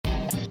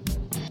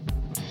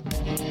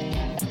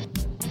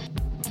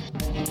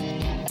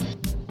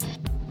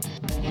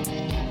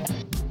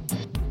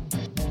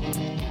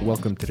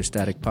Welcome to the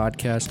Static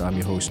Podcast. I'm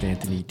your host,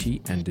 Anthony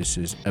T, and this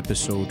is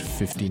episode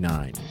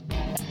 59.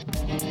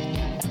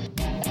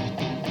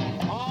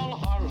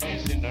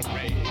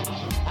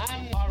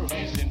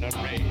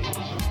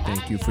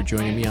 Thank you for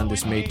joining me on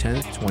this May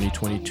 10th,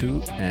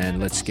 2022, and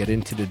let's get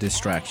into the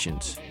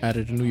distractions. Out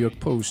of the New York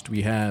Post,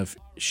 we have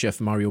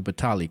Chef Mario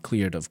Batali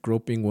cleared of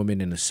groping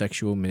woman in a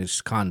sexual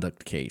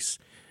misconduct case.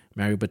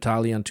 Mario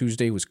Batali on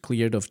Tuesday was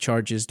cleared of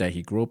charges that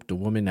he groped a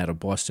woman at a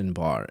Boston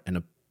bar, an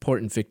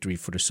important victory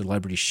for the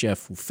celebrity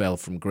chef who fell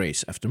from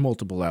grace after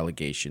multiple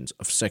allegations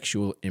of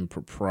sexual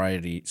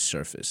impropriety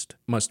surfaced.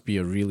 Must be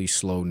a really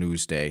slow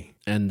news day.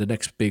 And the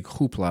next big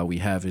hoopla we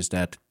have is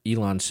that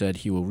Elon said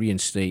he will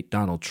reinstate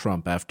Donald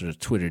Trump after the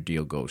Twitter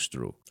deal goes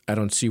through. I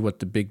don't see what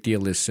the big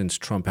deal is since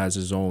Trump has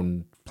his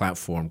own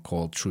platform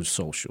called Truth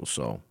Social,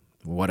 so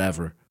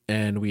whatever.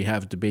 And we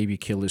have the baby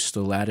killers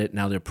still at it.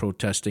 Now they're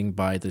protesting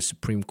by the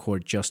Supreme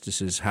Court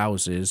justices'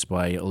 houses,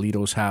 by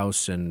Alito's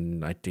house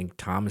and I think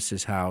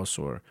Thomas's house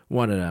or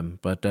one of them.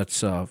 But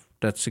that's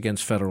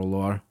against federal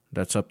law.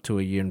 That's up to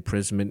a year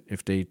imprisonment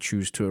if they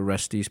choose to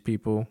arrest these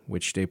people,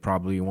 which they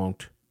probably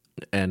won't.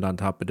 And on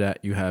top of that,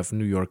 you have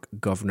New York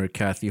Governor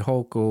Kathy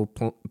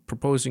Hochul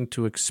proposing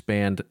to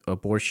expand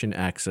abortion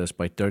access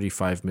by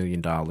 $35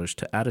 million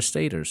to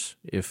out-of-staters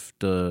if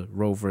the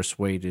Roe v.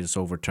 Wade is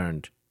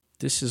overturned.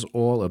 This is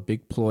all a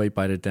big ploy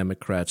by the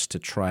Democrats to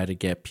try to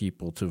get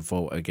people to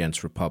vote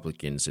against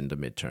Republicans in the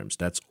midterms.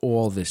 That's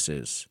all this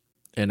is.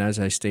 And as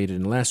I stated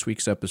in last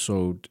week's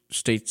episode,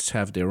 states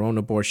have their own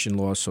abortion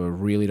laws, so it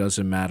really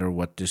doesn't matter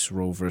what this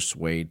Roe v.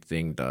 Wade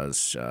thing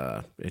does.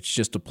 It's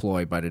just a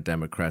ploy by the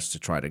Democrats to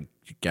try to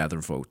gather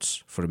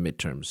votes for the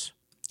midterms.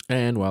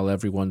 And while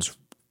everyone's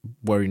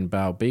worrying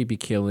about baby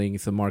killing,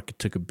 the market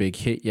took a big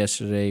hit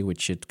yesterday,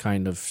 which it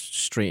kind of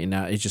straightened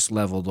out. It just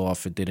leveled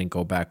off. It didn't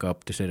go back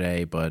up to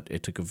today, but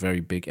it took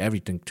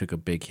everything took a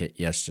big hit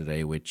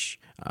yesterday, which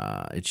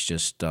it's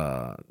just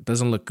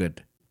doesn't look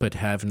good. But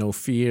have no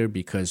fear,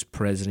 because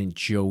President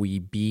Joey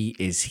B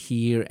is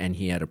here and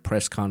he had a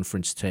press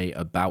conference today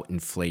about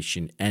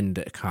inflation and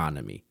the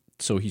economy.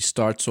 So he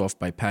starts off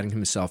by patting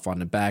himself on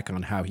the back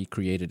on how he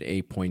created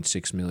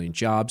 8.6 million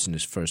jobs in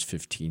his first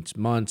 15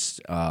 months,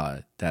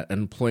 that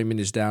unemployment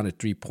is down at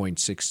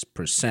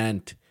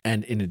 3.6%.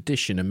 And in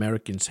addition,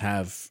 Americans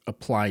have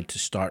applied to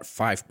start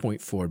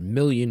 5.4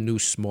 million new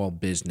small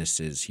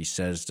businesses. He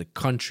says the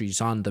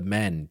country's on the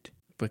mend.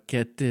 But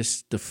get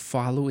this, the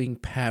following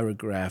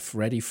paragraph,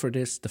 ready for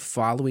this? The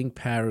following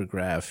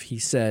paragraph, he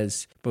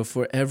says, but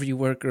for every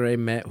worker I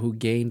met who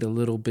gained a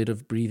little bit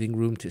of breathing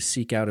room to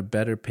seek out a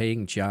better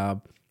paying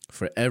job,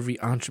 for every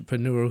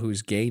entrepreneur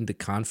who's gained the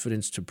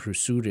confidence to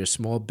pursue their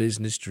small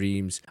business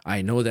dreams,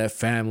 I know that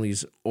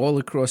families all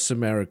across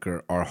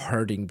America are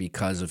hurting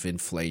because of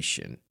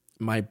inflation.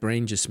 My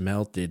brain just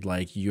melted.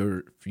 Like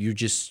you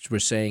just were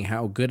saying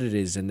how good it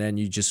is, and then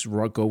you just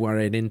go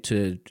right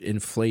into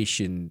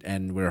inflation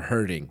and we're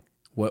hurting.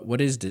 What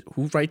is it?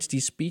 Who writes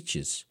these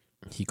speeches?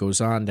 He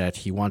goes on that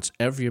he wants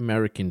every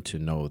American to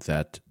know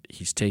that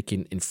he's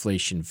taking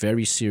inflation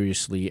very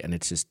seriously and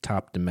it's his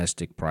top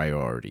domestic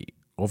priority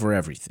over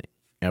everything.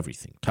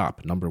 Everything.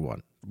 Top, number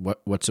one.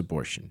 What's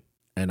abortion?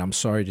 And I'm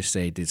sorry to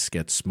say this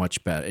gets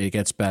much better. It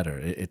gets better.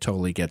 It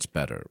totally gets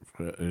better.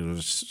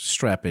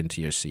 Strap into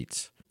your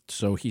seats.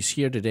 So he's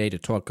here today to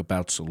talk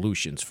about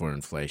solutions for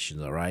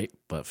inflation, all right?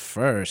 But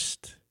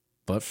first,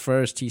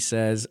 he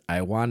says,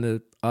 I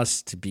want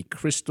us to be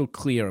crystal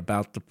clear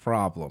about the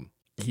problem.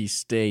 He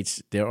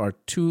states there are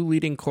two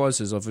leading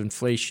causes of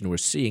inflation we're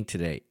seeing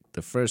today.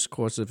 The first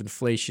cause of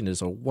inflation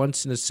is a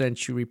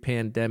once-in-a-century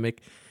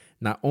pandemic.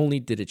 Not only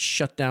did it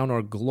shut down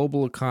our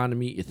global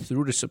economy, it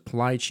threw the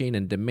supply chain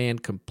and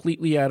demand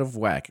completely out of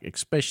whack,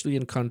 especially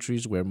in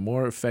countries where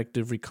more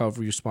effective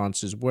recovery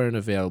responses weren't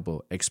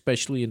available,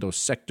 especially in those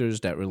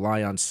sectors that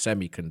rely on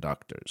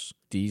semiconductors.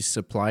 These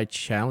supply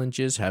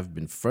challenges have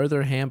been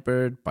further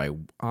hampered by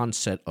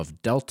onset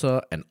of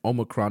Delta and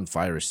Omicron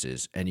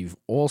viruses, and you've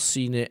all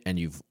seen it and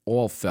you've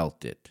all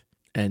felt it.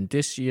 And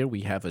this year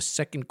we have a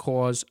second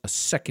cause,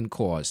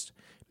 Mr.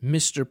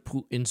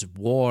 Putin's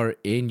war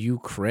in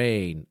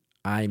Ukraine.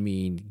 I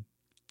mean,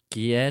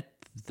 get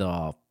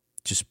the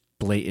just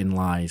blatant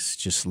lies,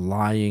 just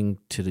lying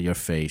to your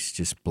face,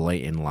 just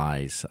blatant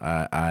lies.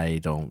 I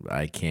don't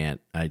know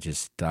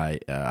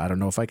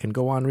if I can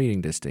go on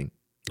reading this thing.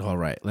 All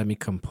right, let me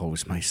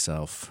compose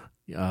myself.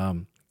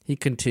 He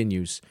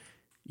continues,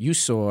 we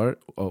saw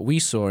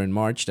in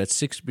March that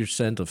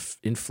 6% of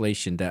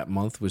inflation that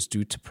month was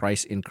due to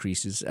price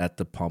increases at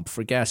the pump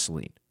for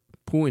gasoline.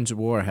 Putin's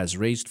war has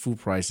raised food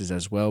prices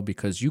as well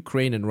because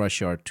Ukraine and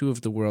Russia are two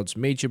of the world's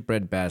major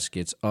bread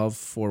baskets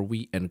for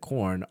wheat and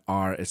corn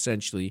are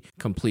essentially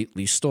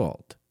completely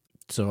stalled.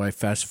 So I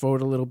fast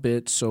forward a little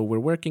bit. So we're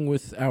working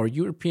with our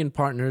European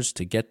partners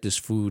to get this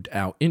food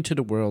out into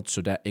the world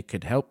so that it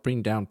could help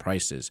bring down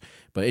prices.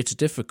 But it's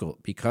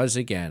difficult because,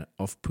 again,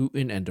 of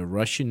Putin and the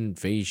Russian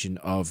invasion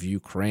of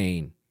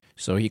Ukraine.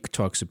 So he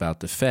talks about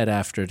the Fed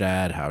after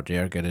that, how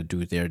they're going to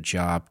do their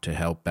job to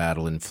help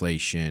battle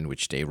inflation,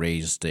 which they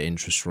raised the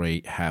interest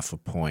rate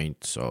 0.5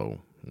 point. So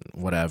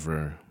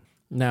whatever.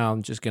 Now,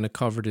 I'm just going to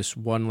cover this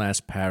one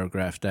last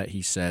paragraph that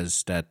he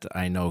says that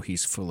I know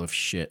he's full of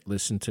shit.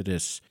 Listen to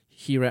this.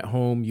 Here at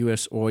home,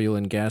 U.S. oil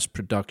and gas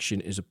production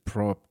is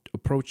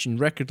approaching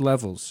record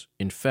levels.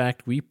 In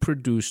fact, we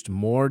produced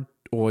more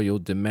oil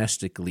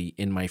domestically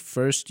in my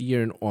first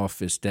year in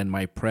office than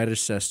my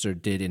predecessor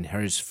did in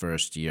his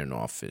first year in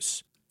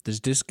office. Does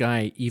this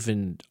guy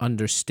even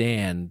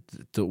understand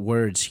the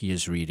words he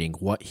is reading,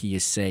 what he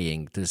is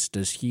saying?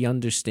 Does he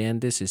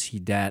understand this? Is he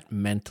that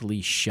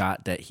mentally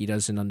shot that he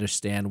doesn't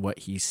understand what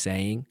he's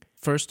saying?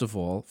 First of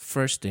all,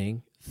 first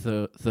thing,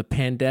 the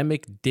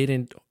pandemic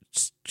didn't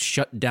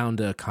shut down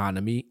the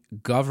economy.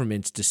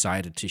 Governments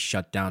decided to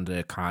shut down the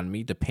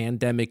economy. The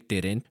pandemic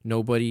didn't.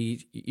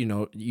 Nobody,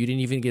 you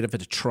didn't even get it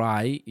to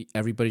try.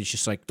 Everybody's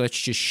just like, let's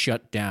just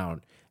shut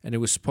down. And it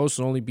was supposed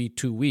to only be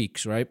 2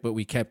 weeks, right? But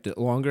we kept it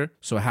longer.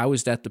 So how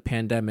is that the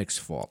pandemic's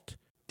fault?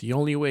 The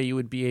only way you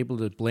would be able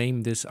to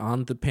blame this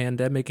on the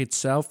pandemic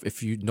itself,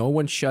 if no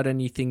one shut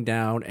anything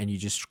down and you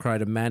just try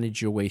to manage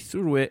your way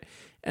through it,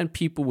 and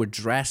people were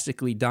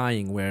drastically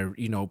dying where,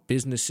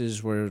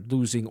 businesses were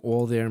losing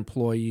all their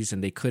employees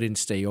and they couldn't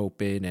stay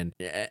open. And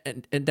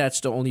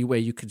that's the only way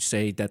you could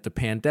say that the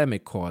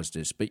pandemic caused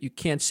this. But you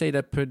can't say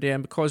that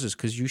pandemic causes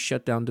because you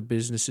shut down the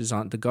businesses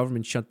the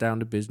government shut down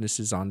the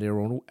businesses out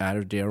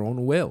of their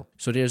own will.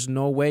 So there's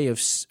no way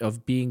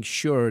of being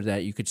sure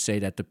that you could say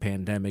that the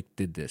pandemic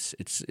did this.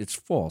 It's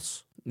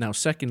false. Now,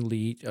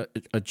 secondly,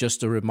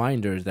 just a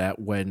reminder that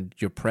when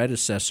your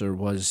predecessor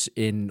was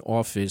in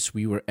office,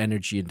 we were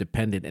energy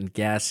independent and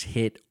gas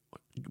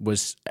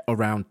was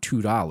around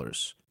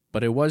 $2.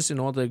 But it wasn't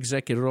all the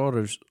executive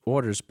orders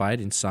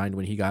Biden signed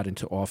when he got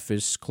into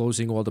office,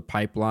 closing all the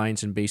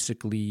pipelines and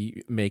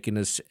basically making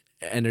us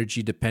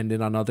energy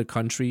dependent on other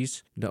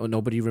countries.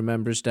 Nobody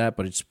remembers that,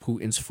 but it's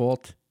Putin's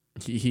fault.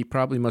 He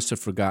probably must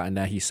have forgotten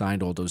that he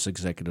signed all those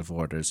executive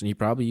orders. And he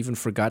probably even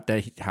forgot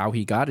how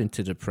he got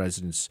into the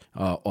president's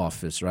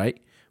office,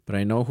 right? But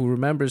I know who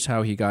remembers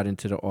how he got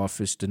into the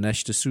office.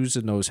 Dinesh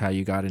D'Souza knows how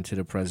you got into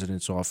the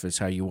president's office,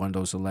 how you won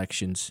those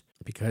elections,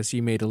 because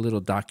he made a little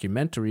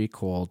documentary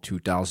called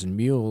 2,000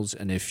 Mules.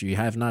 And if you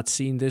have not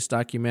seen this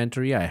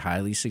documentary, I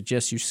highly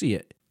suggest you see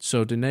it.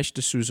 So Dinesh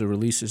D'Souza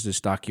releases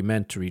this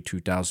documentary,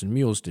 2,000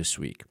 Mules, this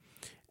week.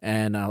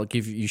 And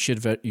you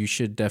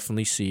should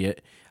definitely see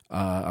it.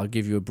 I'll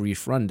give you a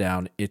brief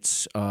rundown.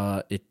 There's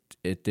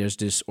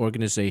this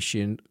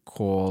organization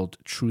called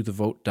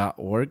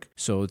truethevote.org.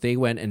 So they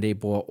went and they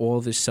bought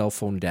all this cell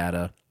phone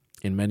data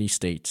in many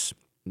states,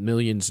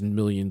 millions and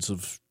millions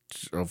of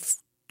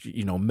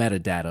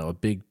metadata, a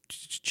big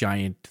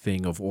giant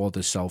thing of all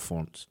the cell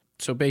phones.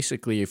 So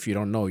basically, if you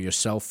don't know, your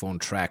cell phone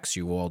tracks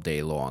you all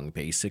day long,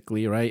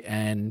 basically, right?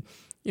 And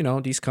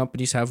these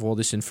companies have all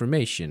this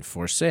information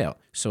for sale.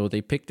 So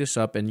they picked this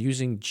up, and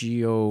using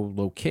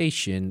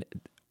geolocation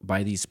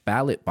by these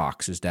ballot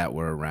boxes that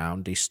were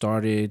around, they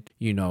started,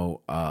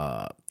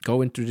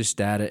 going through this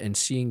data and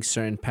seeing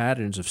certain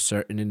patterns of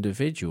certain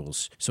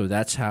individuals. So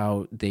that's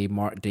how they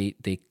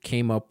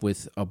came up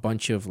with a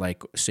bunch of,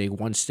 like, say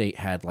one state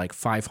had like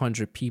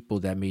 500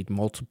 people that made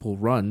multiple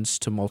runs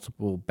to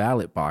multiple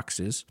ballot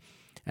boxes.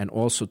 And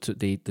also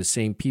the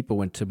same people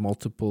went to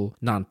multiple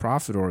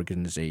nonprofit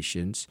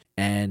organizations,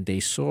 and they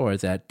saw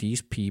that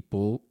these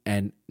people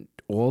and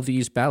all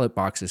these ballot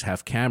boxes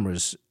have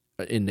cameras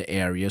in the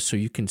area, so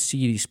you can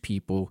see these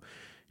people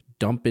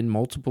dumping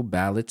multiple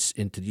ballots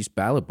into these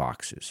ballot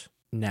boxes.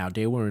 Now,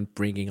 they weren't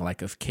bringing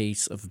like a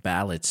case of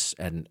ballots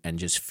and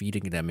just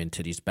feeding them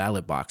into these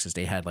ballot boxes.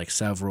 They had like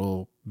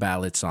several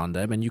ballots on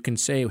them, and you can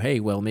say, hey,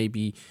 well,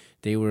 maybe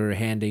they were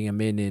handing them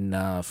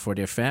in for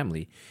their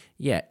family.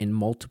 Yeah, in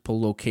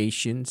multiple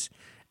locations.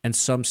 And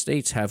some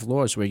states have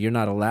laws where you're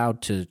not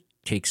allowed to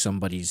take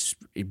somebody's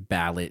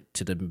ballot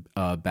to the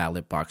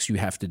ballot box. You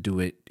have to do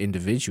it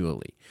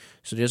individually.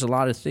 So there's a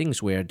lot of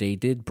things where they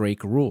did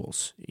break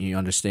rules. You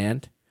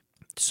understand?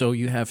 So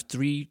you have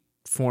three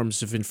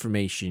forms of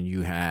information.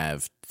 You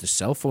have the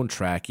cell phone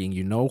tracking,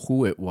 you know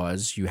who it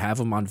was, you have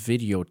them on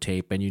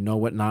videotape, and you know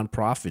what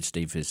nonprofits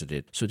they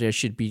visited. So this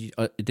should be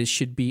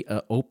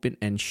an open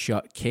and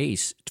shut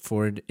case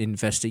for an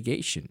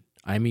investigation.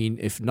 I mean,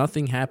 if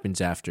nothing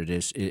happens after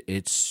this,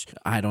 it's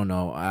I don't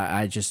know.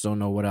 I just don't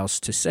know what else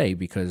to say,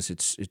 because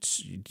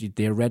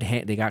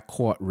they got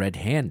caught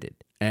red-handed.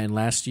 And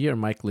last year,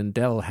 Mike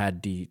Lindell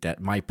had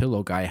that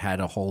MyPillow guy had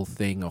a whole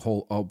thing, a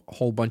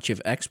whole bunch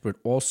of expert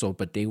also,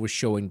 but they were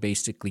showing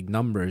basically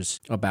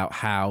numbers about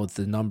how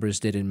the numbers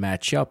didn't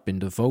match up in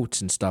the votes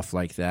and stuff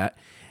like that.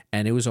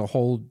 And it was a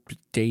whole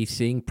day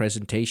thing,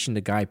 presentation.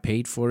 The guy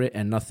paid for it,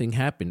 and nothing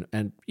happened.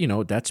 And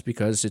that's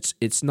because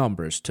it's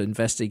numbers. To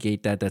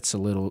investigate that's a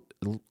little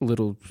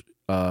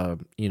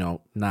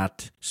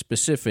not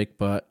specific.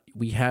 But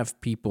we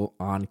have people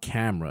on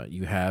camera.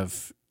 You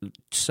have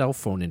cell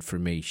phone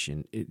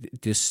information.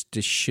 This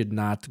should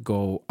not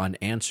go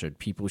unanswered.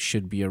 People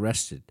should be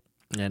arrested.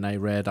 And I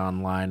read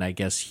online, I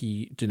guess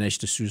Dinesh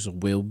D'Souza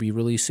will be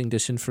releasing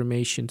this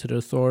information to the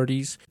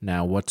authorities.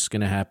 Now, what's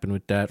going to happen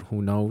with that?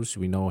 Who knows?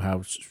 We know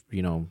how,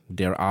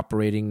 they're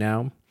operating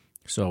now.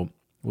 So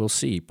We'll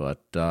see,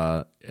 but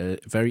a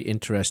very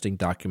interesting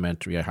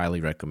documentary. I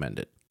highly recommend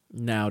it.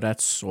 Now,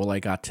 that's all I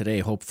got today.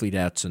 Hopefully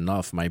that's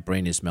enough. My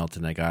brain is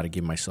melting. I got to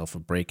give myself a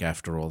break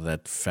after all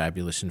that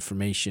fabulous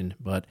information.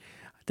 But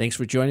thanks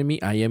for joining me.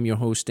 I am your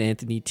host,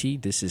 Anthony T.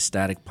 This is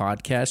Static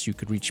Podcast. You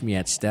could reach me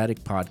at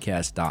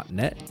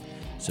staticpodcast.net.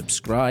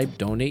 Subscribe,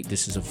 donate.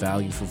 This is a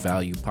value for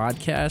value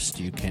podcast.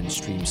 You can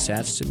stream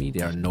sats to me.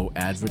 There are no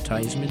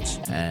advertisements.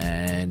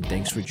 And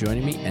thanks for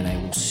joining me, and I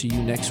will see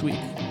you next week.